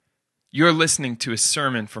You're listening to a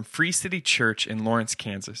sermon from Free City Church in Lawrence,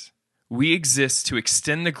 Kansas. We exist to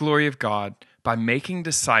extend the glory of God by making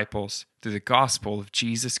disciples through the gospel of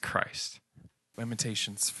Jesus Christ.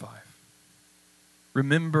 Lamentations 5.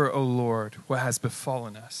 Remember, O Lord, what has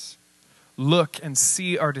befallen us. Look and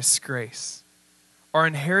see our disgrace. Our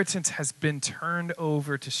inheritance has been turned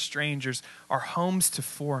over to strangers, our homes to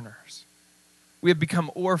foreigners. We have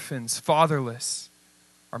become orphans, fatherless.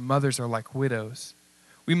 Our mothers are like widows.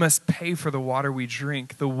 We must pay for the water we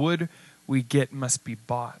drink. The wood we get must be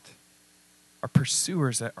bought. Our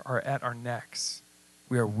pursuers are at our necks.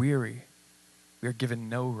 We are weary. We are given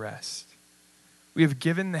no rest. We have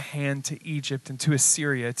given the hand to Egypt and to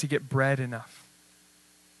Assyria to get bread enough.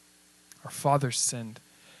 Our fathers sinned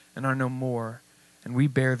and are no more, and we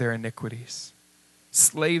bear their iniquities.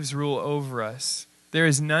 Slaves rule over us. There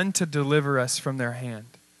is none to deliver us from their hand.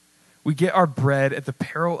 We get our bread at the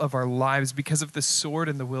peril of our lives because of the sword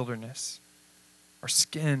in the wilderness. Our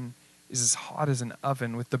skin is as hot as an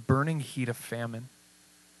oven with the burning heat of famine.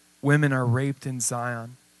 Women are raped in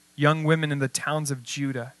Zion, young women in the towns of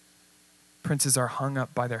Judah. Princes are hung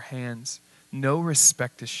up by their hands. No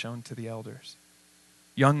respect is shown to the elders.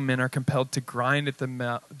 Young men are compelled to grind at the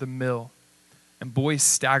mill, and boys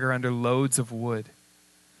stagger under loads of wood.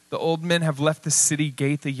 The old men have left the city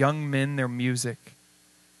gate, the young men their music.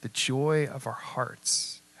 The joy of our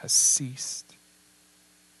hearts has ceased.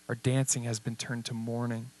 Our dancing has been turned to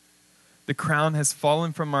mourning. The crown has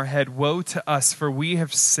fallen from our head. Woe to us, for we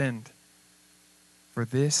have sinned. For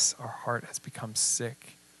this our heart has become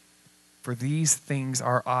sick. For these things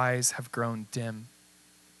our eyes have grown dim.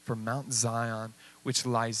 For Mount Zion, which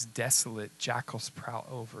lies desolate, jackals prowl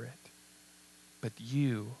over it. But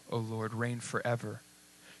you, O Lord, reign forever.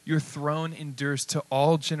 Your throne endures to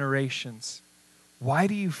all generations. Why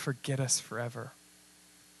do you forget us forever?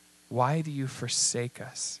 Why do you forsake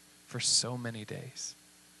us for so many days?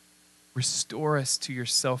 Restore us to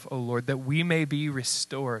yourself, O Lord, that we may be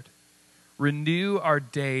restored. Renew our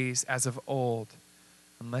days as of old,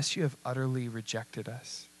 unless you have utterly rejected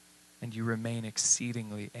us and you remain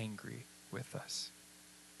exceedingly angry with us.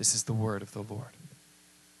 This is the word of the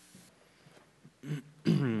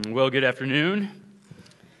Lord. Well, good afternoon.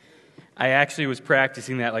 I actually was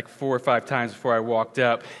practicing that like 4 or 5 times before I walked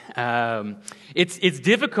up. It's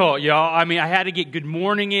difficult, y'all. I mean, I had to get good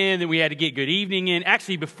morning in, then we had to get good evening in.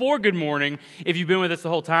 Actually, before good morning, if you've been with us the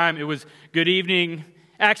whole time, it was good evening.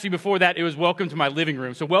 Actually, before that, it was welcome to my living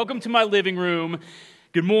room. So welcome to my living room.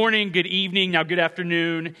 Good morning, good evening, now good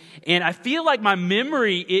afternoon. And I feel like my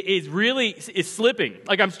memory is slipping.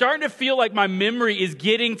 Like I'm starting to feel like my memory is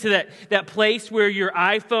getting to that place where your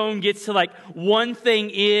iPhone gets to like one thing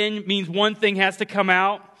in means one thing has to come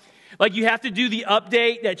out. Like you have to do the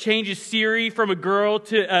update that changes Siri from a girl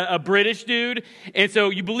to a British dude. And so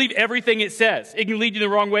you believe everything it says. It can lead you the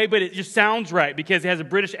wrong way, but it just sounds right because it has a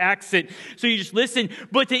British accent. So you just listen.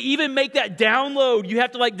 But to even make that download, you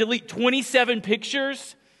have to like delete 27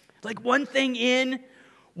 pictures. Like one thing in,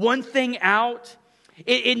 one thing out.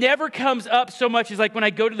 It never comes up so much as like when I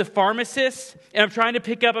go to the pharmacist and I'm trying to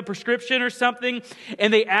pick up a prescription or something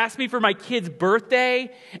and they ask me for my kid's birthday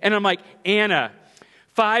and I'm like, Anna,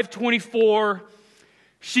 5/24,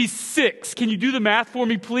 she's 6. Can you do the math for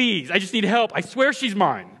me, please? I just need help. I swear she's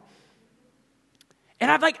mine.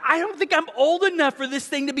 And I'm like, I don't think I'm old enough for this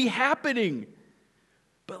thing to be happening.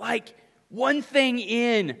 But like, one thing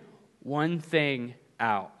in, one thing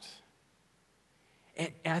out.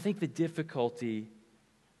 And I think the difficulty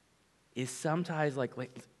is sometimes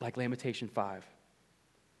like Lamentation 5.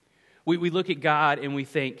 We look at God and we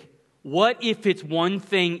think, what if it's one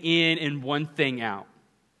thing in and one thing out?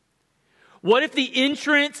 What if the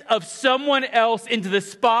entrance of someone else into the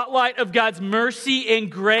spotlight of God's mercy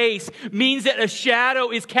and grace means that a shadow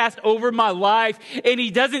is cast over my life and He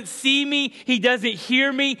doesn't see me, He doesn't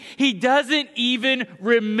hear me, He doesn't even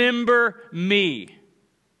remember me?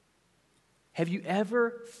 Have you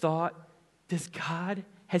ever thought,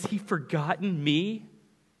 has He forgotten me?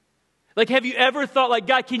 Like, have you ever thought, like,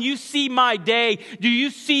 God, can you see my day? Do you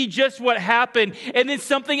see just what happened? And then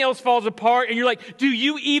something else falls apart and you're like, do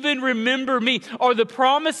you even remember me? Are the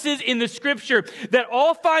promises in the scripture that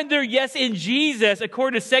all find their yes in Jesus,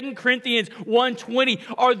 according to 2 Corinthians 1:20,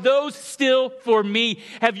 are those still for me?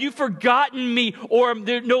 Have you forgotten me? Or is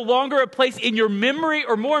there no longer a place in your memory?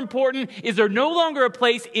 Or more important, is there no longer a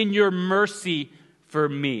place in your mercy for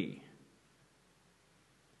me?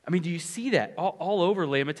 I mean, do you see that all over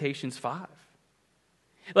Lamentations 5?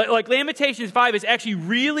 Like Lamentations 5 is actually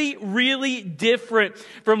really, really different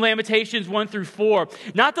from Lamentations 1 through 4.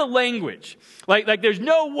 Not the language. Like there's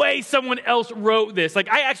no way someone else wrote this. Like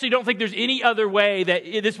I actually don't think there's any other way that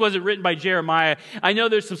this wasn't written by Jeremiah. I know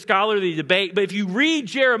there's some scholarly debate, but if you read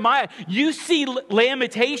Jeremiah, you see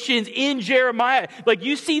Lamentations in Jeremiah. Like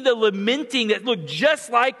you see the lamenting that look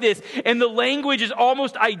just like this, and the language is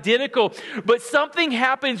almost identical. But something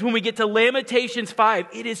happens when we get to Lamentations 5.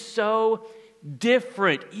 It is so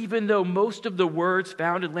different, even though most of the words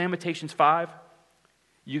found in Lamentations 5,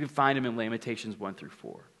 you can find them in Lamentations 1 through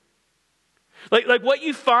 4. Like what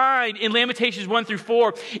you find in Lamentations 1 through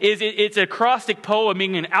 4 is it's an acrostic poem,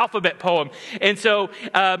 meaning an alphabet poem. And so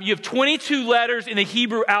you have 22 letters in the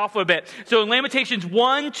Hebrew alphabet. So in Lamentations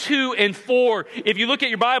 1, 2, and 4, if you look at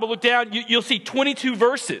your Bible, look down, you'll see 22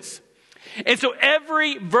 verses. And so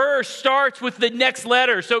every verse starts with the next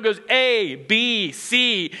letter. So it goes A, B,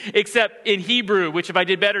 C, except in Hebrew, which if I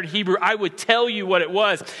did better in Hebrew, I would tell you what it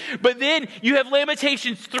was. But then you have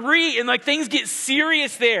Lamentations 3, and like things get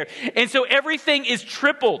serious there. And so everything is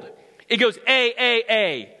tripled. It goes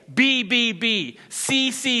A, B, B, B,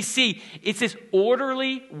 C, C, C. It's this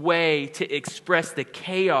orderly way to express the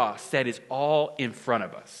chaos that is all in front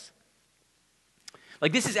of us.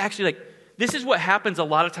 Like this is actually this is what happens a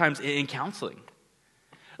lot of times in counseling.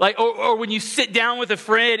 Like, or when you sit down with a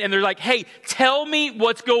friend and they're like, hey, tell me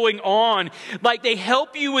what's going on. Like they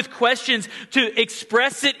help you with questions to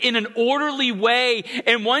express it in an orderly way.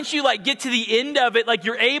 And once you like get to the end of it, like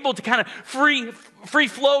you're able to kind of free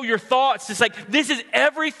flow your thoughts. It's like, this is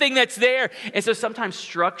everything that's there. And so sometimes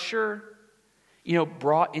structure,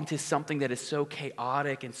 brought into something that is so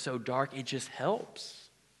chaotic and so dark, it just helps.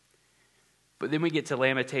 But then we get to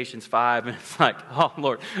Lamentations 5, and it's like, oh,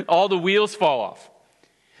 Lord, all the wheels fall off.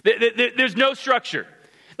 There's no structure.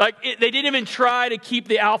 Like, they didn't even try to keep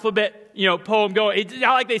the alphabet, poem going. It's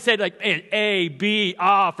not like they said, like, man, A, B,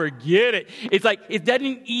 forget it. It's like, it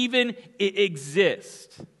doesn't even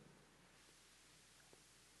exist.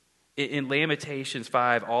 In Lamentations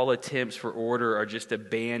 5, all attempts for order are just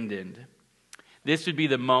abandoned. This would be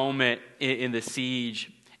the moment in the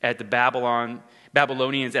siege at the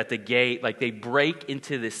Babylonians at the gate. Like they break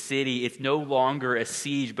into the city. It's no longer a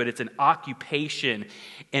siege, but it's an occupation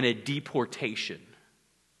and a deportation.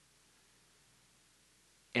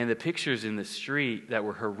 And the pictures in the street that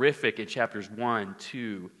were horrific in chapters 1,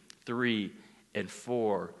 2, 3, and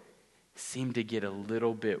 4 seem to get a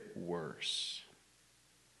little bit worse.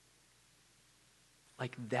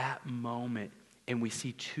 Like that moment, and we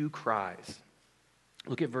see two cries.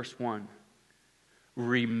 Look at verse 1.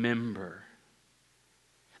 Remember.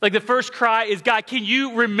 Like the first cry is, God, can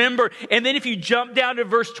you remember? And then if you jump down to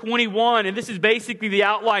verse 21, and this is basically the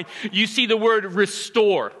outline, you see the word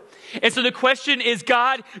restore. And so the question is,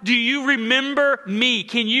 God, do you remember me?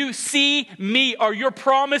 Can you see me? Are your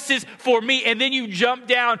promises for me? And then you jump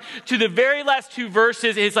down to the very last two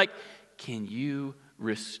verses, and it's like, can you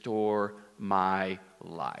restore my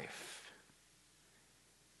life?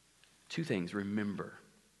 Two things, remember,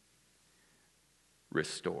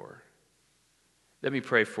 restore. Let me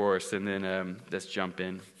pray for us, and then let's jump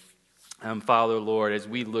in. Father, Lord, as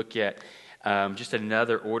we look at just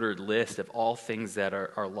another ordered list of all things that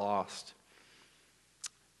are lost,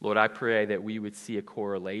 Lord, I pray that we would see a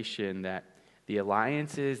correlation that the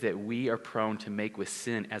alliances that we are prone to make with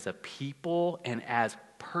sin as a people and as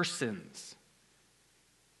persons,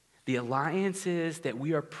 the alliances that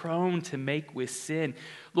we are prone to make with sin,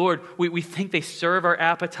 Lord, we think they serve our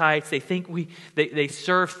appetites. They think they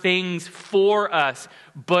serve things for us,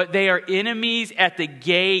 but they are enemies at the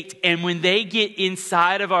gate. And when they get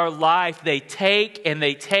inside of our life, they take and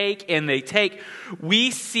they take and they take.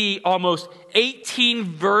 We see almost 18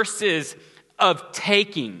 verses of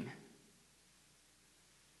taking.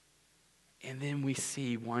 And then we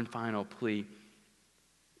see one final plea.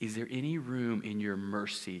 Is there any room in your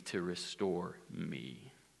mercy to restore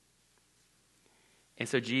me? And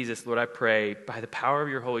so, Jesus, Lord, I pray by the power of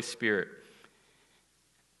your Holy Spirit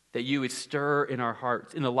that you would stir in our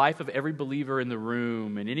hearts, in the life of every believer in the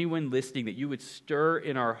room and anyone listening, that you would stir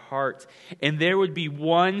in our hearts. And there would be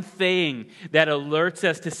one thing that alerts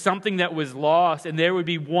us to something that was lost. And there would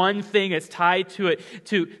be one thing that's tied to it,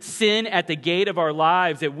 to sin at the gate of our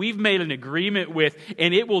lives that we've made an agreement with,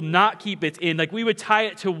 and it will not keep its end. Like we would tie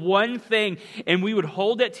it to one thing, and we would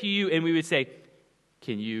hold it to you, and we would say,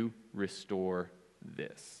 can you restore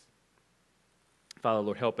this? Father,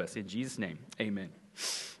 Lord, help us. In Jesus' name, amen.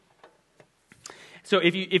 So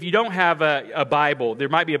if you don't have a Bible, there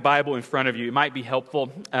might be a Bible in front of you. It might be helpful.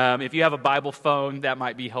 If you have a Bible phone, that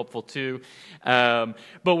might be helpful too. But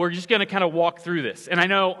we're just going to kind of walk through this. And I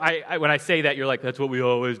know when I say that, you're like, that's what we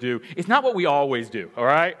always do. It's not what we always do, all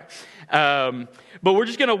right? But we're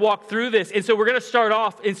just going to walk through this. And so we're going to start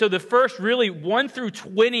off. And so the first really 1 through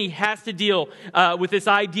 20 has to deal with this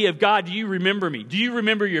idea of, God, do you remember me? Do you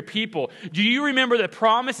remember your people? Do you remember the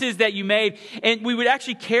promises that you made? And we would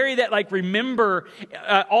actually carry that like remember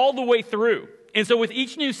all the way through. And so with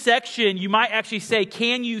each new section, you might actually say,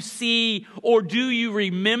 can you see or do you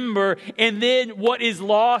remember? And then what is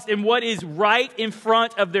lost and what is right in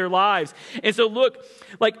front of their lives. And so look,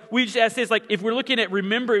 like we just ask this, like if we're looking at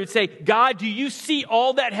remember, it would say, God, do you see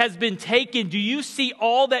all that has been taken? Do you see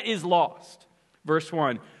all that is lost? Verse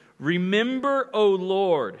 1, remember, O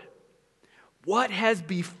Lord, what has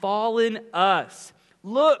befallen us.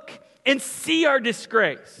 Look and see our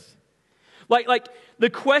disgrace. Like the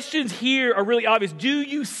questions here are really obvious. Do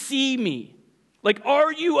you see me? Like,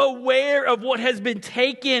 are you aware of what has been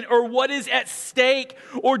taken or what is at stake?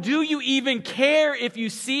 Or do you even care if you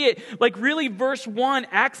see it? Like, really, verse 1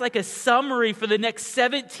 acts like a summary for the next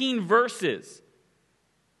 17 verses.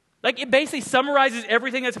 Like, it basically summarizes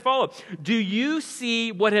everything that's followed. Do you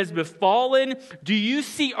see what has befallen? Do you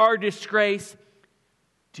see our disgrace?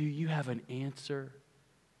 Do you have an answer?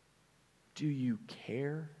 Do you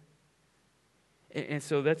care? And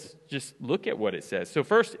so let's just look at what it says. So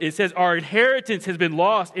first, it says our inheritance has been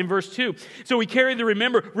lost in verse 2. So we carry the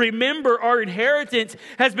remember. Remember, our inheritance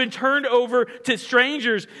has been turned over to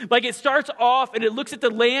strangers. Like it starts off and it looks at the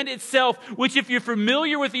land itself, which if you're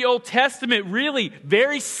familiar with the Old Testament, really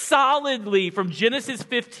very solidly from Genesis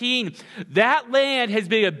 15, that land has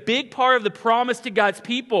been a big part of the promise to God's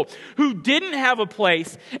people who didn't have a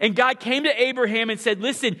place. And God came to Abraham and said,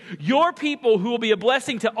 listen, your people who will be a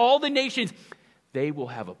blessing to all the nations, they will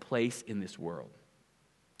have a place in this world.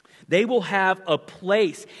 They will have a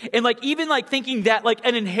place. And like even like thinking that like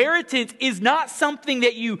an inheritance is not something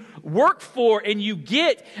that you work for and you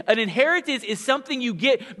get. An inheritance is something you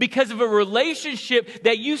get because of a relationship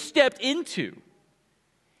that you stepped into.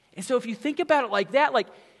 And so if you think about it like that, like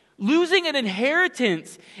losing an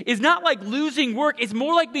inheritance is not like losing work. It's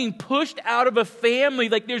more like being pushed out of a family.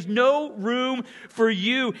 Like there's no room for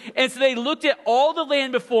you. And so they looked at all the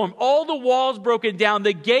land before them, all the walls broken down,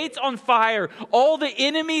 the gates on fire, all the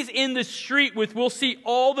enemies in the street with we'll see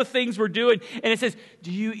all the things we're doing. And it says,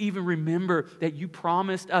 do you even remember that you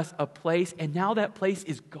promised us a place and now that place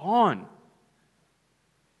is gone?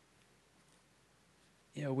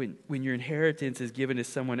 You know, when your inheritance is given to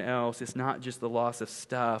someone else, it's not just the loss of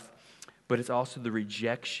stuff, but it's also the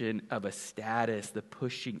rejection of a status, the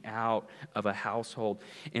pushing out of a household.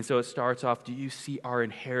 And so it starts off, do you see our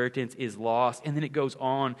inheritance is lost? And then it goes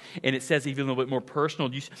on, and it says even a little bit more personal,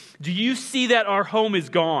 do you see that our home is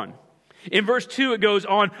gone? In verse 2, it goes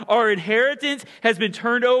on, our inheritance has been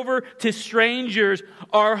turned over to strangers,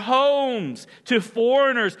 our homes to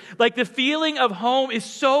foreigners. Like the feeling of home is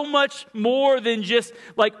so much more than just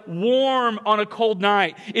like warm on a cold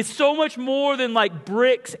night. It's so much more than like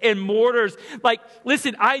bricks and mortars. Like,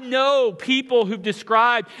 listen, I know people who've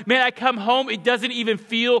described, man, I come home, it doesn't even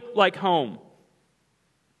feel like home.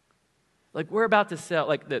 Like we're about to sell,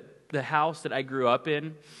 like the house that I grew up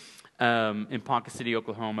in Ponca City,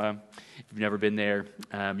 Oklahoma. If you've never been there,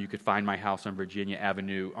 you could find my house on Virginia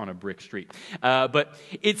Avenue on a brick street. But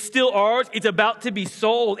it's still ours. It's about to be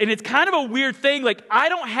sold. And it's kind of a weird thing. Like, I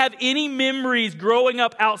don't have any memories growing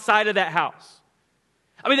up outside of that house.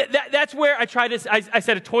 I mean, that's where I tried to, I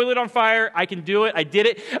set a toilet on fire. I can do it. I did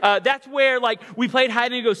it. That's where, like, we played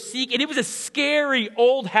hide and go seek, and it was a scary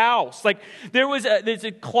old house. Like, there's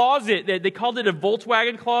a closet, they called it a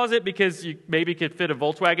Volkswagen closet because you maybe could fit a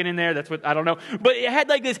Volkswagen in there. That's what, I don't know. But it had,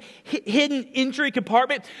 like, this hidden entry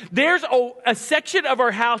compartment. There's a section of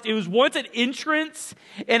our house. It was once an entrance,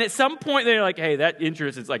 and at some point, they're like, hey, that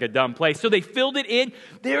entrance is like a dumb place. So they filled it in.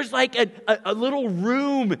 There's, like, a little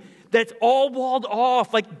room that's all walled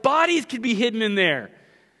off. Like bodies could be hidden in there.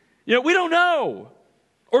 You know, we don't know.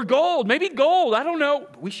 Or gold, maybe gold, I don't know.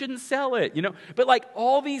 We shouldn't sell it, you know. But like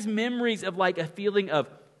all these memories of like a feeling of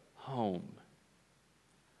home.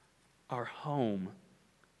 Our home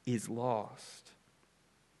is lost.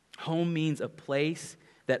 Home means a place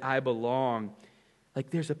that I belong.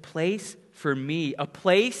 Like there's a place for me, a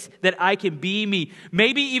place that I can be me.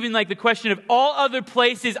 Maybe even like the question of all other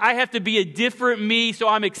places, I have to be a different me so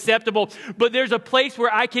I'm acceptable. But there's a place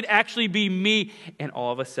where I can actually be me. And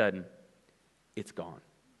all of a sudden, it's gone.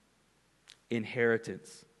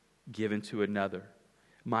 Inheritance given to another.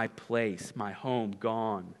 My place, my home,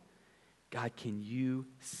 gone. God, can you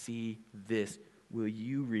see this will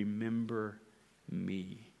you remember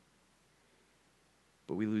me?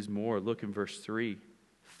 But we lose more. Look in verse 3.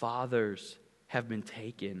 Fathers have been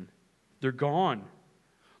taken. They're gone.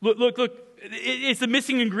 Look. It's the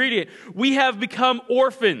missing ingredient. We have become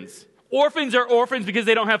orphans. Orphans are orphans because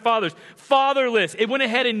they don't have fathers. Fatherless. It went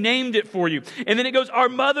ahead and named it for you. And then it goes, our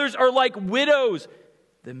mothers are like widows.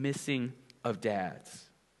 The missing of dads.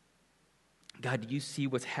 God, do you see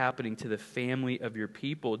what's happening to the family of your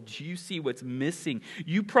people? Do you see what's missing?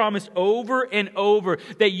 You promised over and over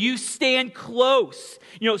that you stand close.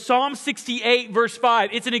 Psalm 68 verse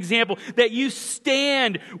 5, it's an example that you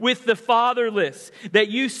stand with the fatherless, that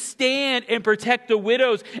you stand and protect the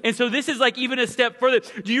widows. And so this is like even a step further.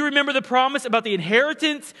 Do you remember the promise about the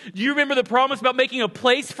inheritance? Do you remember the promise about making a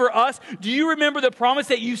place for us? Do you remember the promise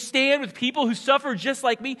that you stand with people who suffer just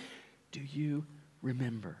like me? Do you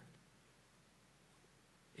remember?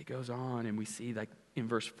 It goes on, and we see, like in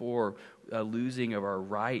verse 4, losing of our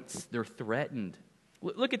rights. They're threatened.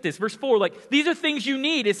 Look at this, verse 4. Like, these are things you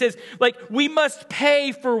need. It says, like, we must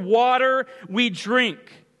pay for water we drink.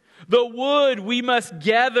 The wood we must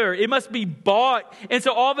gather. It must be bought. And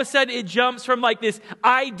so all of a sudden it jumps from like this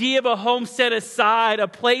idea of a home set aside, a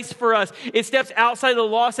place for us. It steps outside of the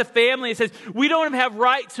loss of family. It says, we don't even have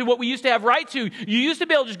right to what we used to have right to. You used to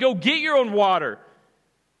be able to just go get your own water.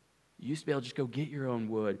 You used to be able to just go get your own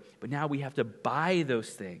wood, but now we have to buy those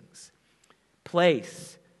things.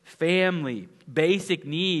 Place, family, basic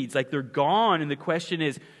needs, like they're gone. And the question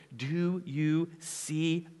is, do you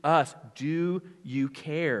see us? Do you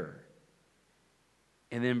care?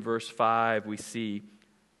 And then verse 5, we see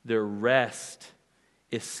their rest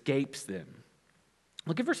escapes them.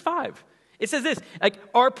 Look at verse 5. It says this, like,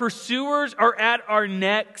 our pursuers are at our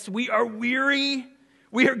necks. We are weary.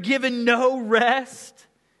 We are given no rest.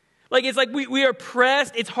 Like, it's like we are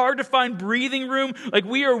pressed. It's hard to find breathing room. Like,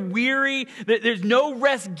 we are weary. There's no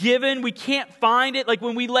rest given. We can't find it. Like,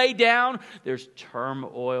 when we lay down, there's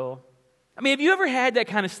turmoil. I mean, have you ever had that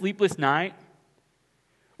kind of sleepless night?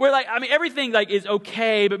 Where, like, I mean, everything, like, is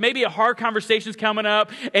okay, but maybe a hard conversation's coming up,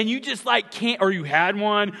 and you just, like, can't, or you had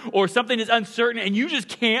one, or something is uncertain, and you just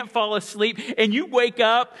can't fall asleep, and you wake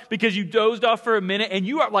up because you dozed off for a minute, and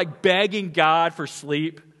you are, like, begging God for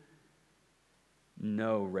sleep.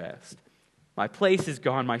 No rest. My place is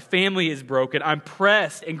gone. My family is broken. I'm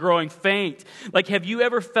pressed and growing faint. Like, have you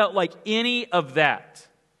ever felt like any of that?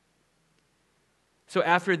 So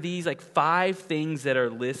after these, like, 5 things that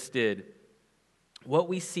are listed, what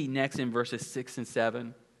we see next in verses 6 and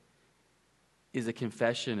 7 is a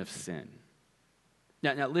confession of sin.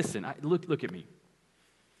 Now listen, look at me.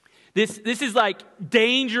 This is like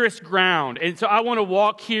dangerous ground. And so I want to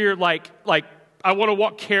walk here like I want to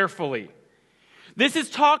walk carefully. This is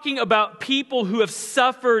talking about people who have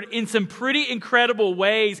suffered in some pretty incredible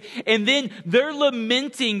ways, and then they're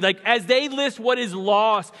lamenting, like, as they list what is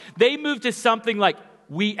lost, they move to something like,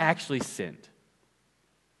 we actually sinned.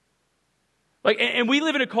 Like, and we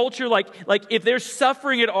live in a culture like if there's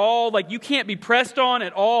suffering at all, like, you can't be pressed on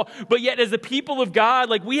at all. But yet, as the people of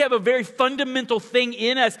God, like, we have a very fundamental thing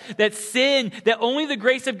in us, that sin, that only the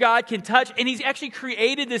grace of God can touch. And He's actually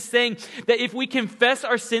created this thing that if we confess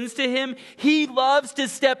our sins to Him, He loves to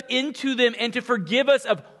step into them and to forgive us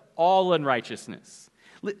of all unrighteousness.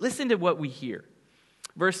 Listen to what we hear.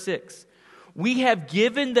 Verse 6. We have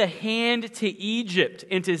given the hand to Egypt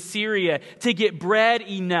and to Syria to get bread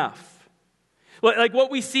enough. Like, what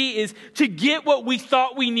we see is to get what we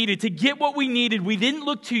thought we needed, we didn't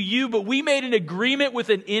look to you, but we made an agreement with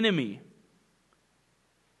an enemy.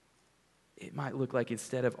 It might look like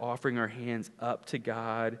instead of offering our hands up to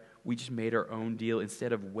God, we just made our own deal.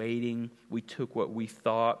 Instead of waiting, we took what we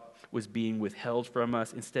thought was being withheld from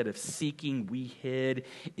us. Instead of seeking, we hid.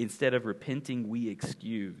 Instead of repenting, we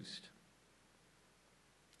excused.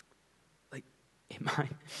 Like,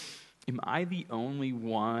 am I the only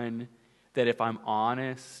one that, if I'm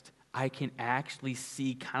honest, I can actually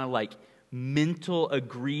see kind of like mental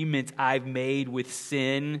agreements I've made with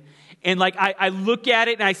sin? And like I look at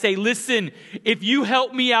it and I say, listen, if you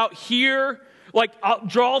help me out here, like, I'll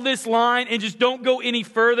draw this line and just don't go any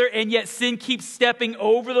further. And yet sin keeps stepping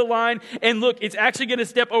over the line. And look, it's actually going to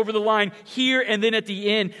step over the line here and then at the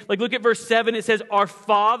end. Like, look at verse 7. It says, our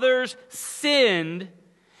fathers sinned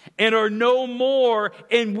and are no more,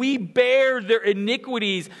 and we bear their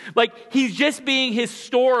iniquities. Like, he's just being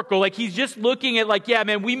historical. Like, he's just looking at, like, yeah,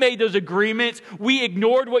 man, we made those agreements. We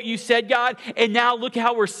ignored what you said, God, and now look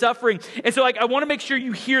how we're suffering. And so, like, I want to make sure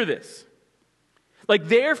you hear this. Like,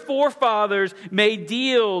 their forefathers made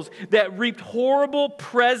deals that reaped horrible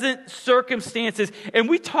present circumstances. And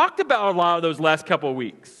we talked about a lot of those last couple of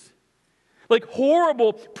weeks. Like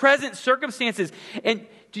horrible present circumstances. And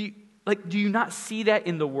do you not see that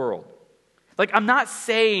in the world? Like, I'm not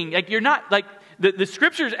saying, like, you're not, like, the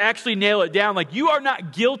scriptures actually nail it down. Like, you are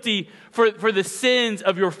not guilty for the sins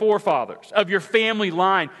of your forefathers, of your family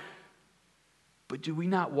line. But do we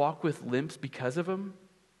not walk with limps because of them?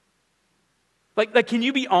 Like, can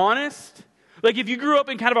you be honest? Like, if you grew up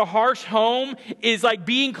in kind of a harsh home, is like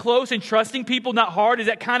being close and trusting people not hard? Is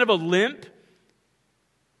that kind of a limp?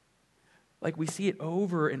 Like, we see it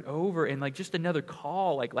over and over. And like, just another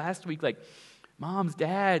call, like last week, like moms,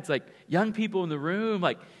 dads, like young people in the room,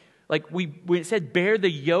 like when it said bear the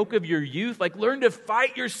yoke of your youth, like learn to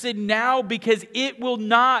fight your sin now, because it will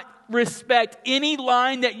not respect any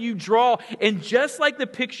line that you draw. And just like the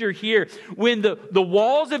picture here, when the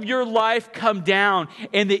walls of your life come down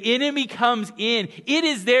and the enemy comes in, it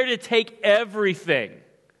is there to take everything.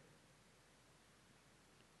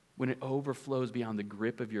 When it overflows beyond the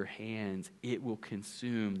grip of your hands, it will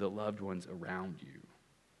consume the loved ones around you.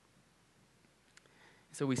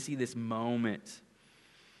 So we see this moment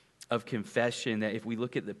of confession, that if we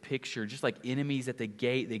look at the picture, just like enemies at the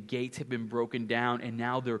gates have been broken down, and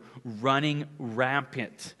now they're running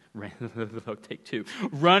rampant. Take two.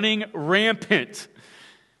 Running rampant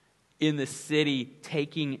in the city,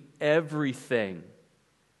 taking everything.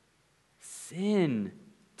 Sin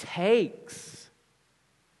takes.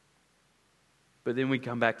 But then we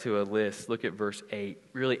come back to a list. Look at verse 8.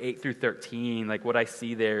 Really 8 through 13. Like, what I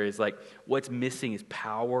see there is like what's missing is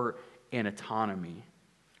power and autonomy.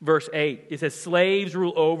 Verse 8, it says, slaves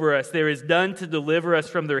rule over us. There is none to deliver us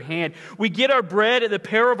from their hand. We get our bread at the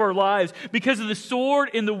peril of our lives because of the sword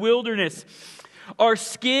in the wilderness. Our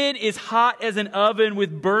skin is hot as an oven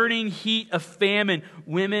with burning heat of famine.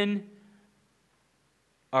 Women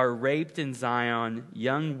are raped in Zion,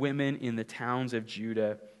 young women in the towns of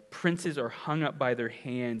Judah. Princes are hung up by their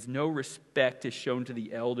hands. No respect is shown to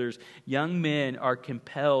the elders. Young men are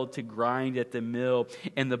compelled to grind at the mill,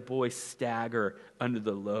 and the boys stagger under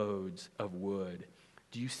the loads of wood.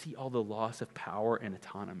 Do you see all the loss of power and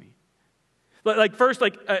autonomy? Like first,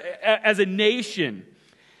 as a nation,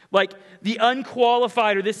 like the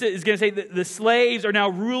unqualified, or this is going to say the slaves are now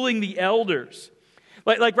ruling the elders.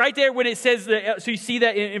 Like right there when it says, so you see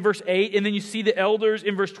that in verse 8, and then you see the elders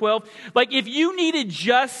in verse 12. Like if you needed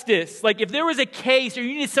justice, like if there was a case or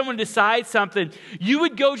you needed someone to decide something, you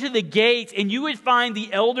would go to the gates and you would find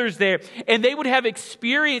the elders there, and they would have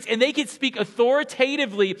experience and they could speak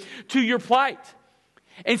authoritatively to your plight.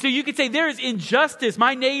 And so you could say, there is injustice.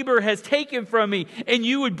 My neighbor has taken from me, and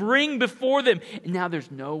you would bring before them. And now there's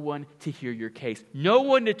no one to hear your case, no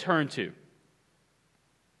one to turn to.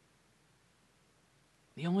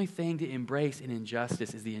 The only thing to embrace in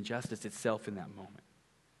injustice is the injustice itself in that moment.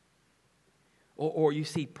 Or you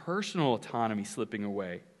see personal autonomy slipping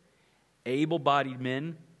away. Able-bodied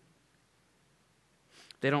men,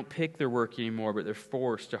 they don't pick their work anymore, but they're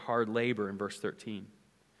forced to hard labor in verse 13.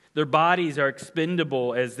 Their bodies are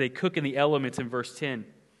expendable as they cook in the elements in verse 10.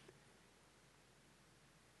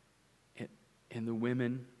 And the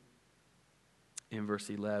women in verse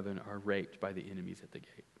 11 are raped by the enemies at the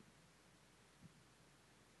gate.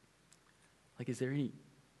 Like, is there any,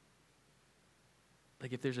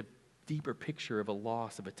 like if there's a deeper picture of a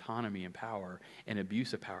loss of autonomy and power and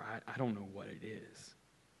abuse of power, I don't know what it is.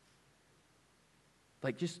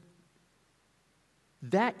 Like just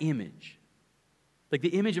that image, like the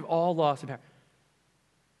image of all loss of power,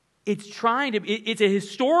 it's a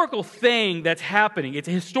historical thing that's happening. It's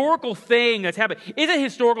a historical thing that's happening. It's a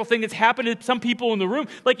historical thing that's happened to some people in the room.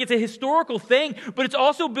 Like it's a historical thing, but it's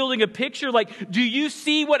also building a picture. Like, do you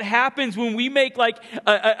see what happens when we make like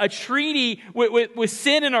a treaty with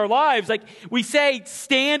sin in our lives? Like we say,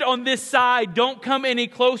 stand on this side, don't come any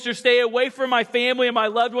closer, stay away from my family and my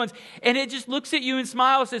loved ones. And it just looks at you and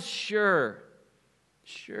smiles and says, sure,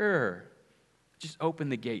 just open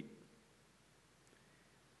the gate.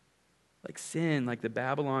 Like sin, like the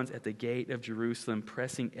Babylons at the gate of Jerusalem,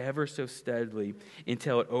 pressing ever so steadily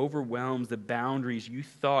until it overwhelms the boundaries you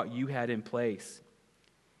thought you had in place.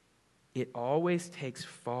 It always takes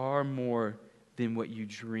far more than what you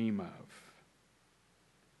dream of.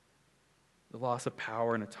 The loss of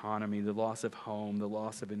power and autonomy, the loss of home, the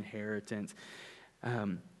loss of inheritance.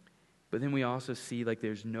 But then we also see like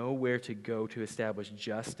there's nowhere to go to establish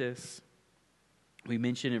justice. We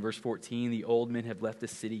mentioned in verse 14, the old men have left the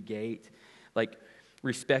city gate, like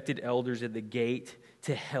respected elders at the gate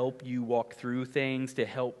to help you walk through things, to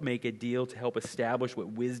help make a deal, to help establish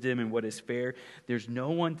what wisdom and what is fair. There's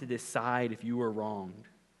no one to decide if you were wronged.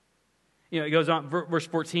 You know, it goes on, verse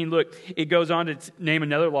 14, look, it goes on to name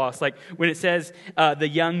another loss. Like when it says the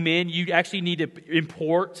young men, you actually need to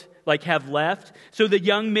import like have left. So the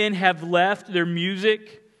young men have left their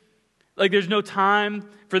music. Like there's no time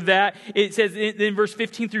for that. It says in verse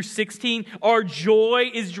 15 through 16, our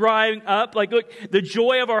joy is drying up. Like look, the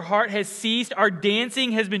joy of our heart has ceased. Our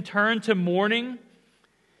dancing has been turned to mourning.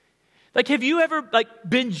 Like have you ever like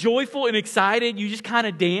been joyful and excited? You just kind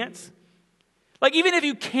of dance. Like even if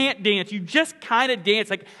you can't dance, you just kind of dance.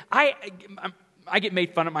 Like I get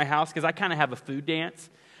made fun at my house because I kind of have a food dance.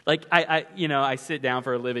 Like I sit down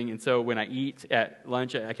for a living, and so when I eat at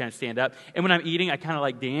lunch, I kind of stand up. And when I'm eating, I kind of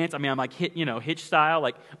like dance. I mean, I'm like hitch style,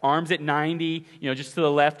 like arms at 90, just to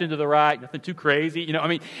the left and to the right, nothing too crazy, I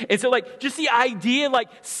mean. And so like just the idea, like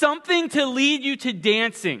something to lead you to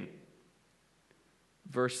dancing.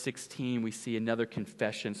 Verse 16, we see another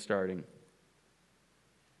confession starting.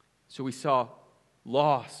 So we saw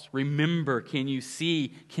lost, remember, can you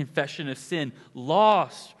see? Confession of sin,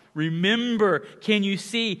 lost, remember, can you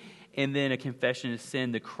see? And then a confession of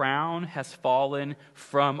sin. The crown has fallen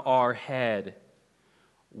from our head.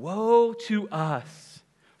 Woe to us,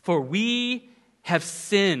 for we have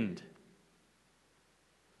sinned.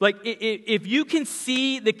 Like, if you can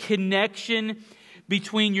see the connection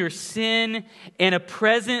between your sin and a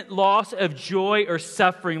present loss of joy or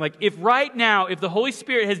suffering. Like if right now, if the Holy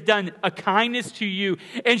Spirit has done a kindness to you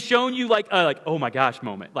and shown you like oh my gosh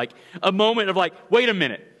moment, like a moment of like, wait a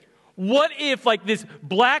minute. What if like this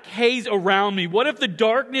black haze around me, what if the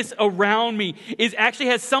darkness around me actually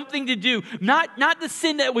has something to do, not the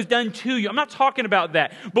sin that was done to you. I'm not talking about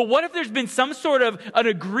that. But what if there's been some sort of an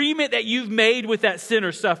agreement that you've made with that sin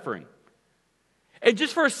or suffering? And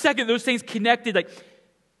just for a second, those things connected, like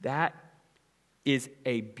that is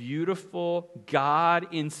a beautiful,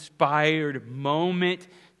 God-inspired moment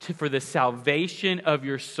for the salvation of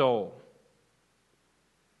your soul.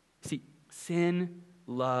 See, sin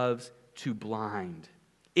loves to blind.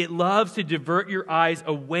 It loves to divert your eyes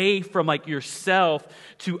away from like yourself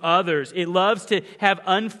to others. It loves to have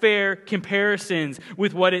unfair comparisons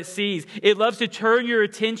with what it sees. It loves to turn your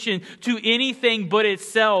attention to anything but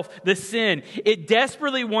itself, the sin. It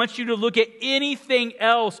desperately wants you to look at anything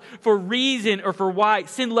else for reason or for why.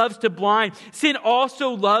 Sin loves to blind. Sin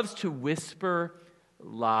also loves to whisper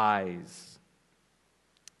lies.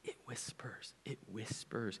 It whispers. It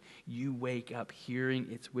whispers. You wake up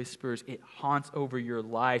hearing its whispers. It haunts over your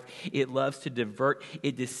life. It loves to divert.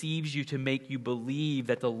 It deceives you to make you believe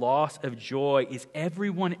that the loss of joy is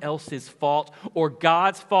everyone else's fault or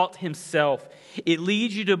God's fault himself. It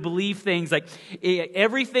leads you to believe things like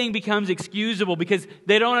everything becomes excusable because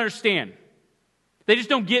they don't understand. They just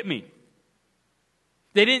don't get me.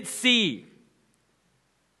 They didn't see.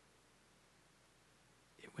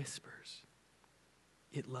 It whispers.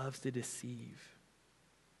 It loves to deceive.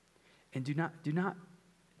 And do not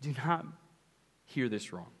hear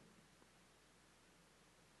this wrong.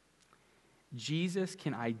 Jesus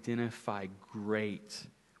can identify great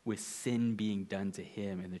with sin being done to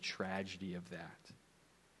him and the tragedy of that.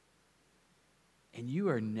 And you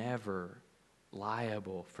are never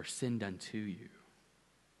liable for sin done to you.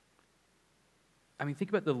 I mean, think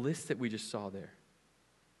about the list that we just saw there.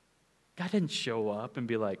 God didn't show up and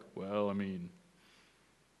be like, well, I mean,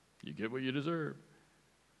 you get what you deserve.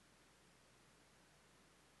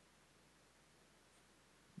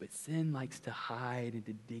 But sin likes to hide and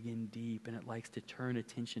to dig in deep, and it likes to turn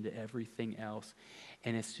attention to everything else.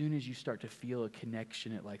 And as soon as you start to feel a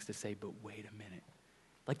connection, it likes to say, but wait a minute.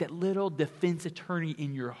 Like that little defense attorney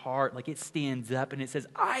in your heart, like it stands up and it says,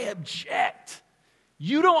 I object.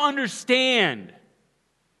 You don't understand.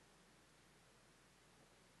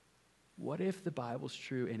 What if the Bible's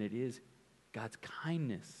true and it is God's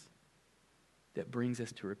kindness that brings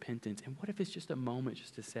us to repentance? And what if it's just a moment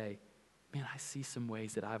just to say, man, I see some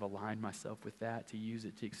ways that I've aligned myself with that, to use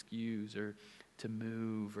it to excuse or to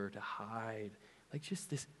move or to hide. Like just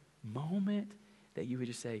this moment that you would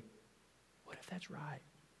just say, what if that's right?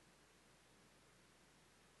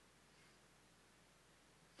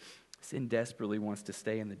 Sin desperately wants to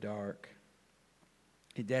stay in the dark.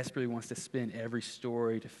 It desperately wants to spin every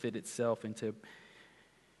story to fit itself into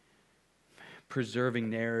preserving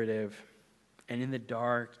narrative. And in the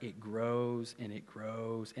dark, it grows and it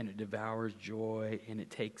grows and it devours joy and it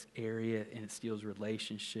takes area and it steals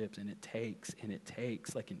relationships and it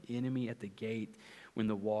takes like an enemy at the gate. When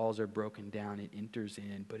the walls are broken down, it enters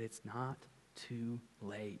in, but it's not too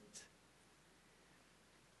late.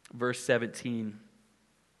 Verse 17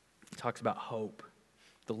 talks about hope,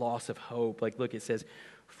 the loss of hope. Like, look, it says,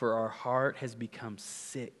 for our heart has become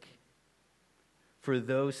sick. For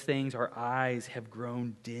those things our eyes have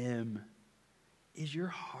grown dim. Is your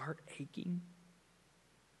heart aching?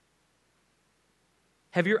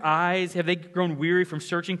 Have your eyes, have they grown weary from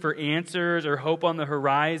searching for answers or hope on the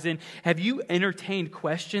horizon? Have you entertained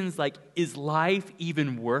questions like, is life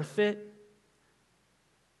even worth it?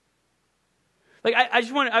 Like, I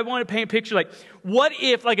want to paint a picture, like, what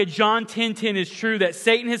if, like, a John 10:10 is true, that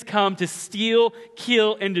Satan has come to steal,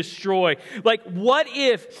 kill, and destroy? Like, what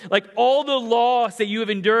if, like, all the loss that you have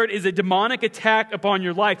endured is a demonic attack upon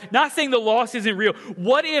your life? Not saying the loss isn't real.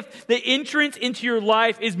 What if the entrance into your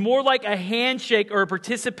life is more like a handshake or a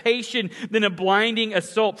participation than a blinding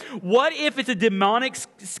assault? What if it's a demonic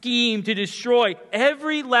scheme to destroy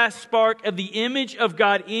every last spark of the image of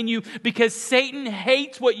God in you, because Satan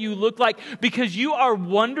hates what you look like, because you are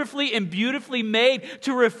wonderfully and beautifully made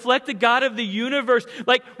to reflect the God of the universe?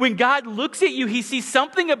 Like, when God looks at you, he sees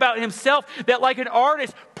something about himself that, like an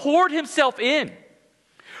artist, poured himself in.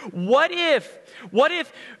 What if,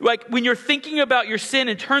 like, when you're thinking about your sin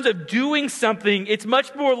in terms of doing something, it's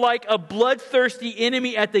much more like a bloodthirsty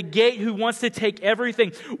enemy at the gate who wants to take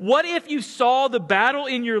everything? What if you saw the battle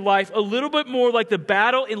in your life a little bit more like the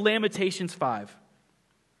battle in Lamentations 5?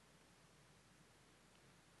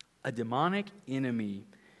 A demonic enemy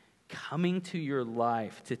coming to your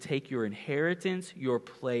life to take your inheritance, your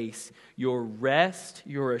place, your rest,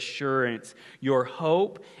 your assurance, your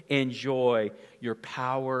hope and joy, your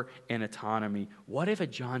power and autonomy. What if a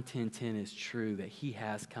John 10:10 is true, that he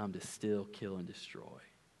has come to steal, kill, and destroy?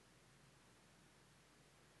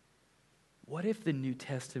 What if the New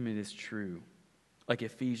Testament is true? Like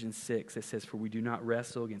Ephesians 6, it says, "For we do not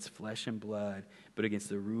wrestle against flesh and blood, but against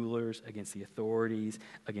the rulers, against the authorities,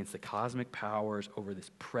 against the cosmic powers over this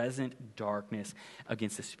present darkness,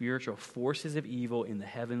 against the spiritual forces of evil in the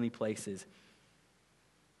heavenly places."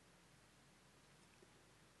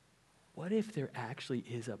 What if there actually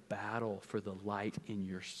is a battle for the light in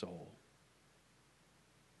your soul?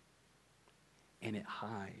 And it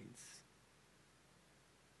hides.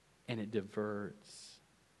 And it diverts.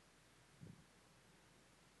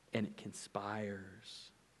 And it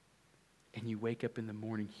conspires. And you wake up in the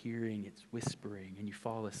morning hearing it's whispering, and you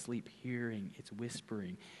fall asleep hearing it's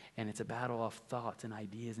whispering, and it's a battle of thoughts and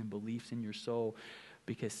ideas and beliefs in your soul,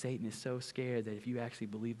 because Satan is so scared that if you actually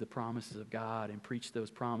believe the promises of God and preach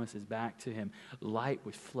those promises back to him, light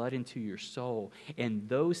would flood into your soul, and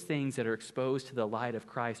those things that are exposed to the light of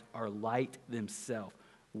Christ are light themselves.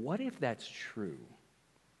 What if that's true?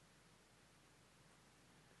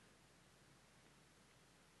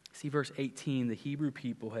 See, verse 18, the Hebrew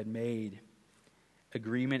people had made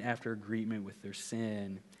agreement after agreement with their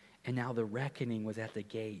sin, and now the reckoning was at the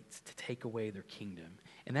gates to take away their kingdom.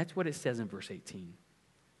 And that's what it says in verse 18.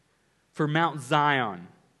 For Mount Zion,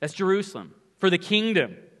 that's Jerusalem, for the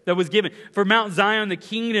kingdom that was given. For Mount Zion, the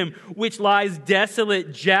kingdom which lies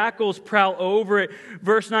desolate, jackals prowl over it.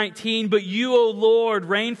 Verse 19, but you, O Lord,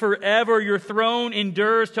 reign forever. Your throne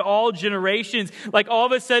endures to all generations. Like, all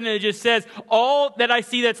of a sudden it just says, all that I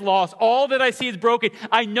see that's lost, all that I see is broken.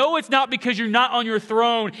 I know it's not because you're not on your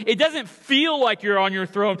throne. It doesn't feel like you're on your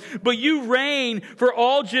throne, but you reign for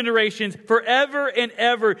all generations, forever and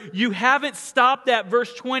ever. You haven't stopped that.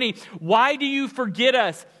 Verse 20, why do you forget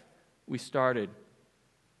us? We started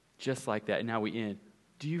just like that, and now we end.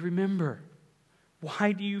 Do you remember?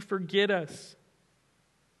 Why do you forget us?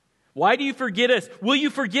 Why do you forget us? Will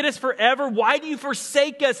you forget us forever? Why do you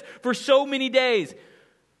forsake us for so many days?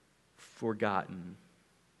 Forgotten.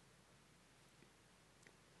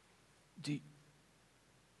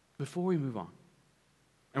 Before we move on,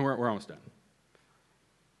 and we're almost done,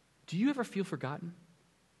 do you ever feel forgotten?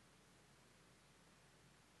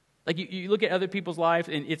 Like, you look at other people's lives,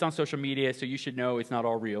 and it's on social media, so you should know it's not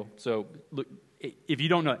all real. So look, if you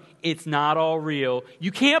don't know, it's not all real.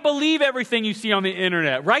 You can't believe everything you see on the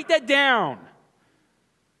internet. Write that down.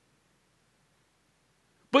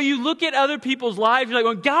 But you look at other people's lives, you're like,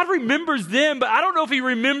 well, God remembers them, but I don't know if he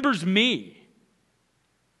remembers me.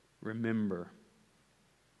 Remember.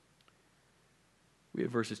 We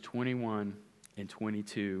have verses 21 and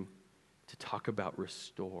 22 to talk about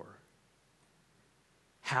restore.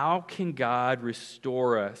 How can God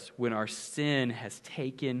restore us when our sin has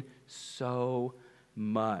taken so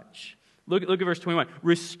much? Look at verse 21.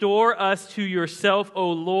 Restore us to yourself,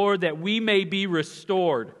 O Lord, that we may be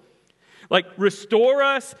restored. Like, restore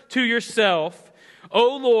us to yourself,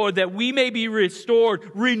 O Lord, that we may be restored.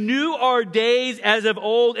 Renew our days as of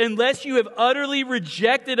old, unless you have utterly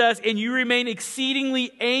rejected us and you remain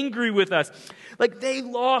exceedingly angry with us. Like, they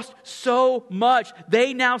lost so much.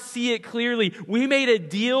 They now see it clearly. We made a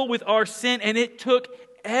deal with our sin, and it took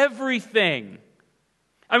everything.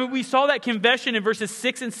 I mean, we saw that confession in verses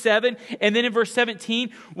 6 and 7, and then in verse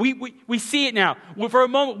 17, we see it now. For a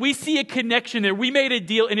moment, we see a connection there. We made a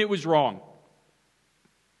deal, and it was wrong.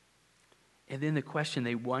 And then the question,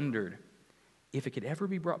 they wondered if it could ever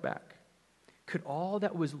be brought back. Could all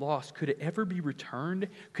that was lost, could it ever be returned?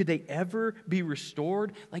 Could they ever be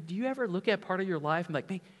restored? Like, do you ever look at part of your life and be like,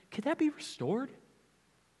 man, could that be restored?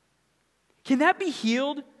 Can that be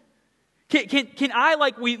healed? Can I,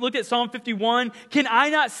 like we looked at Psalm 51, can I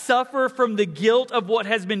not suffer from the guilt of what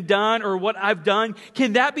has been done or what I've done?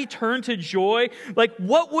 Can that be turned to joy? Like,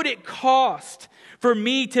 what would it cost for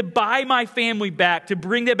me to buy my family back, to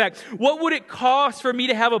bring that back? What would it cost for me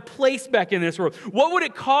to have a place back in this world? What would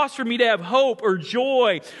it cost for me to have hope or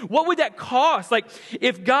joy? What would that cost? Like,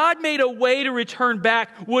 if God made a way to return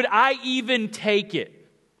back, would I even take it?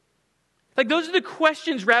 Like, those are the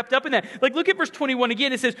questions wrapped up in that. Like, look at verse 21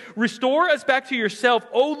 again. It says, restore us back to yourself,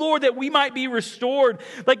 O Lord, that we might be restored.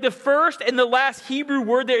 Like, the first and the last Hebrew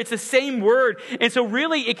word there, it's the same word. And so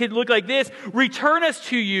really it could look like this: return us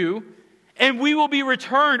to you, and we will be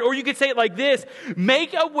returned. Or you could say it like this: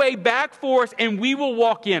 make a way back for us, and we will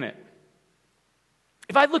walk in it.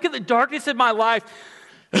 If I look at the darkness of my life,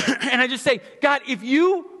 and I just say, God, if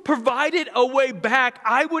you provided a way back,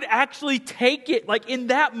 I would actually take it, like in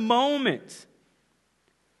that moment.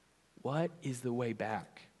 What is the way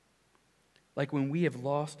back? Like, when we have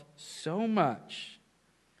lost so much,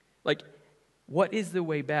 like, what is the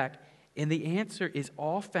way back? And the answer is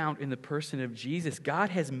all found in the person of Jesus. God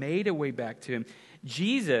has made a way back to him.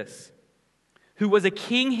 Jesus, who was a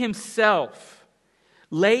king himself,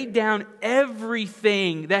 laid down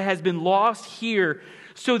everything that has been lost here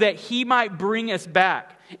so that he might bring us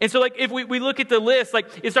back. And so, like, if we look at the list, like,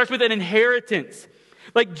 it starts with an inheritance.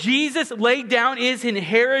 Like, Jesus laid down his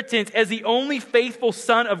inheritance as the only faithful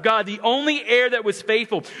Son of God, the only heir that was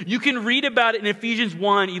faithful. You can read about it in Ephesians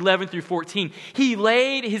 1, 11 through 14. He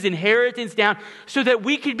laid his inheritance down so that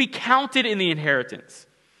we could be counted in the inheritance.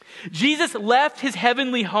 Jesus left his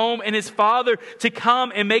heavenly home and his Father to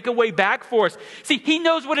come and make a way back for us. See, he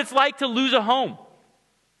knows what it's like to lose a home.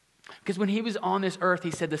 Because when he was on this earth,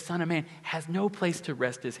 he said the Son of Man has no place to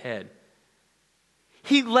rest his head.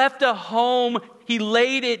 He left a home, he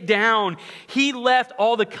laid it down. He left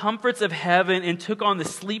all the comforts of heaven and took on the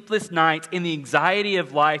sleepless nights and the anxiety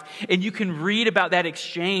of life. And you can read about that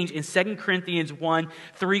exchange in 2 Corinthians 1,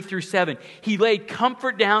 3 through 7. He laid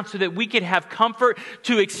comfort down so that we could have comfort,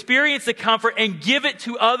 to experience the comfort and give it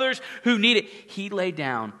to others who need it. He laid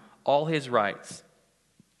down all his rights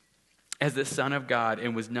as the Son of God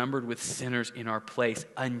and was numbered with sinners in our place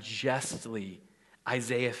unjustly.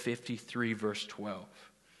 Isaiah 53 verse 12.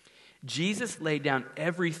 Jesus laid down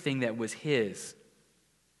everything that was his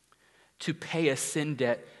to pay a sin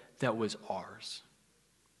debt that was ours.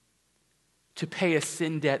 To pay a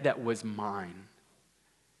sin debt that was mine.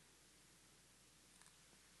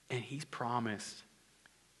 And he's promised,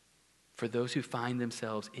 for those who find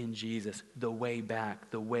themselves in Jesus, the way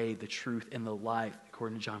back, the way, the truth, and the life,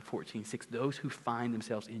 according to John 14:6. Those who find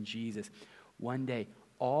themselves in Jesus, one day,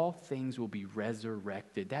 all things will be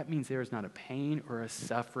resurrected. That means there is not a pain or a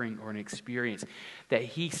suffering or an experience that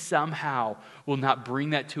he somehow will not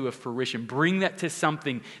bring that to a fruition, bring that to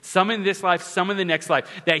something, some in this life, some in the next life,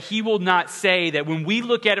 that he will not say that when we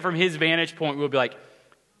look at it from his vantage point, we'll be like,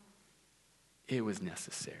 it was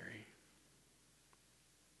necessary.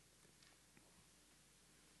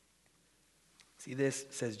 See, this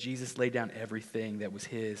says Jesus laid down everything that was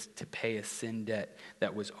his to pay a sin debt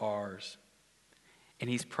that was ours. And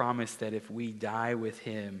he's promised that if we die with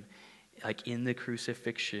him, like in the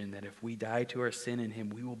crucifixion, that if we die to our sin in him,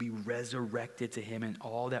 we will be resurrected to him and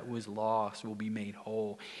all that was lost will be made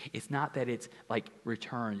whole. It's not that it's like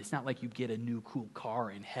returned. It's not like you get a new cool car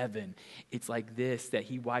in heaven. It's like this, that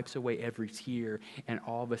he wipes away every tear and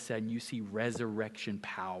all of a sudden you see resurrection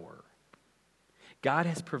power. God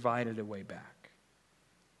has provided a way back.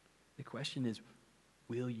 The question is,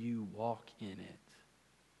 will you walk in it?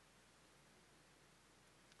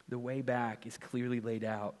 The way back is clearly laid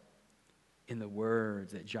out in the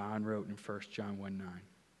words that John wrote in 1 John 1:9.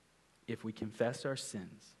 If we confess our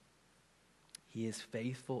sins, he is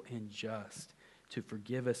faithful and just to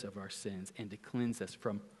forgive us of our sins and to cleanse us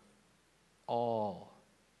from all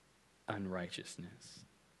unrighteousness.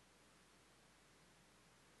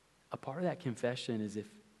 A part of that confession is if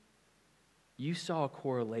you saw a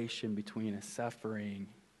correlation between a suffering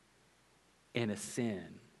and a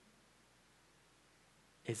sin,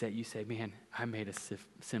 is that you say, man, I made a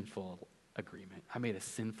sinful agreement. I made a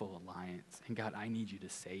sinful alliance. And God, I need you to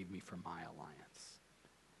save me from my alliance.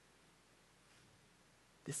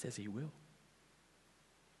 This says he will.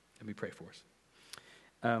 Let me pray for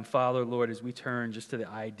us. Father, Lord, as we turn just to the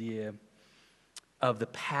idea of the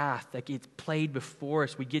path that gets played before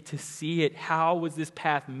us. We get to see it. How was this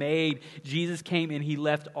path made? Jesus came and he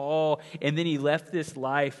left all, and then he left this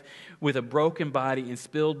life with a broken body and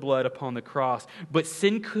spilled blood upon the cross. But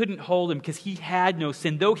sin couldn't hold him because he had no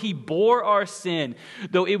sin. Though he bore our sin,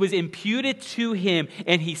 though it was imputed to him,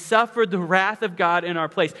 and he suffered the wrath of God in our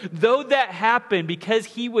place, though that happened because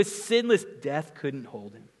he was sinless, death couldn't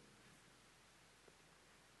hold him.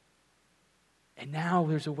 And now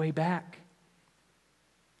there's a way back.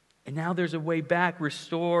 And now there's a way back.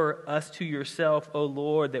 Restore us to yourself, O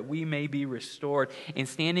Lord, that we may be restored. And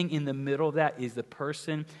standing in the middle of that is the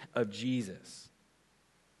person of Jesus.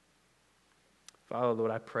 Father,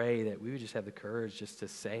 Lord, I pray that we would just have the courage just to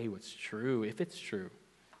say what's true, if it's true.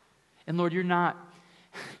 And Lord, you're not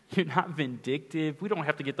vindictive. We don't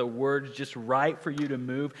have to get the words just right for you to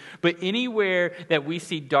move. But anywhere that we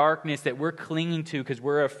see darkness that we're clinging to because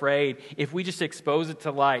we're afraid, if we just expose it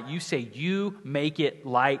to light, you say, you make it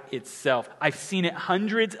light itself. I've seen it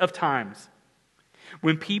hundreds of times.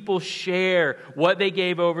 When people share what they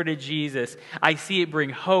gave over to Jesus, I see it bring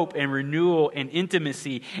hope and renewal and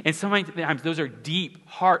intimacy. And sometimes those are deep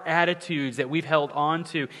heart attitudes that we've held on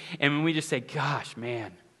to. And when we just say, gosh,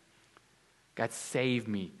 man, God, save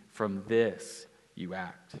me from this, you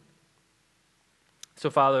act. So,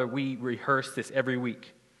 Father, we rehearse this every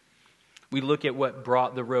week. We look at what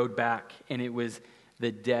brought the road back, and it was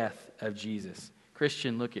the death of Jesus.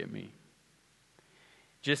 Christian, look at me.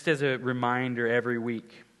 Just as a reminder every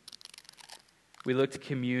week, we look to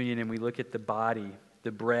communion and we look at the body,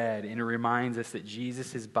 the bread, and it reminds us that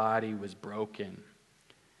Jesus' body was broken.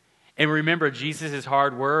 And remember Jesus'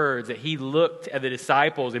 hard words that he looked at the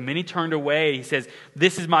disciples and many turned away. He says,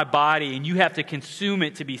 this is my body and you have to consume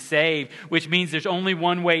it to be saved, which means there's only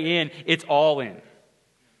one way in. It's all in.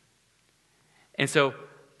 And so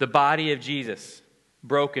the body of Jesus,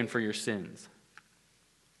 broken for your sins.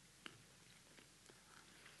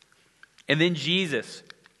 And then Jesus,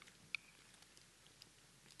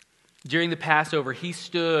 during the Passover, he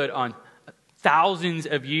stood on thousands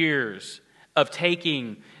of years of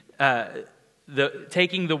taking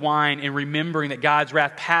the wine and remembering that God's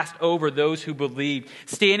wrath passed over those who believed.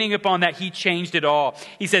 Standing upon that, he changed it all.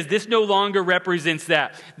 He says, this no longer represents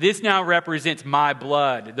that. This now represents my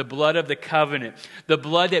blood, the blood of the covenant, the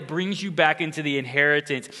blood that brings you back into the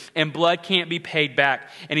inheritance, and blood can't be paid back.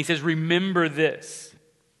 And he says, remember this.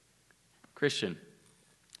 Christian,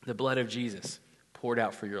 the blood of Jesus poured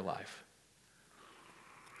out for your life.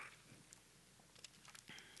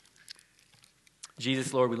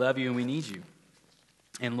 Jesus, Lord, we love you and we need you.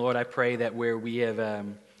 And Lord, I pray that where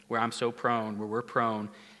I'm so prone, where we're prone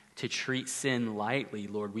to treat sin lightly,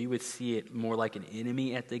 Lord, we would see it more like an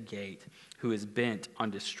enemy at the gate who is bent on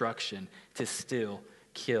destruction to steal,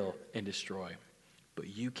 kill, and destroy. But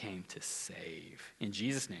you came to save. In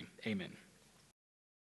Jesus' name, amen.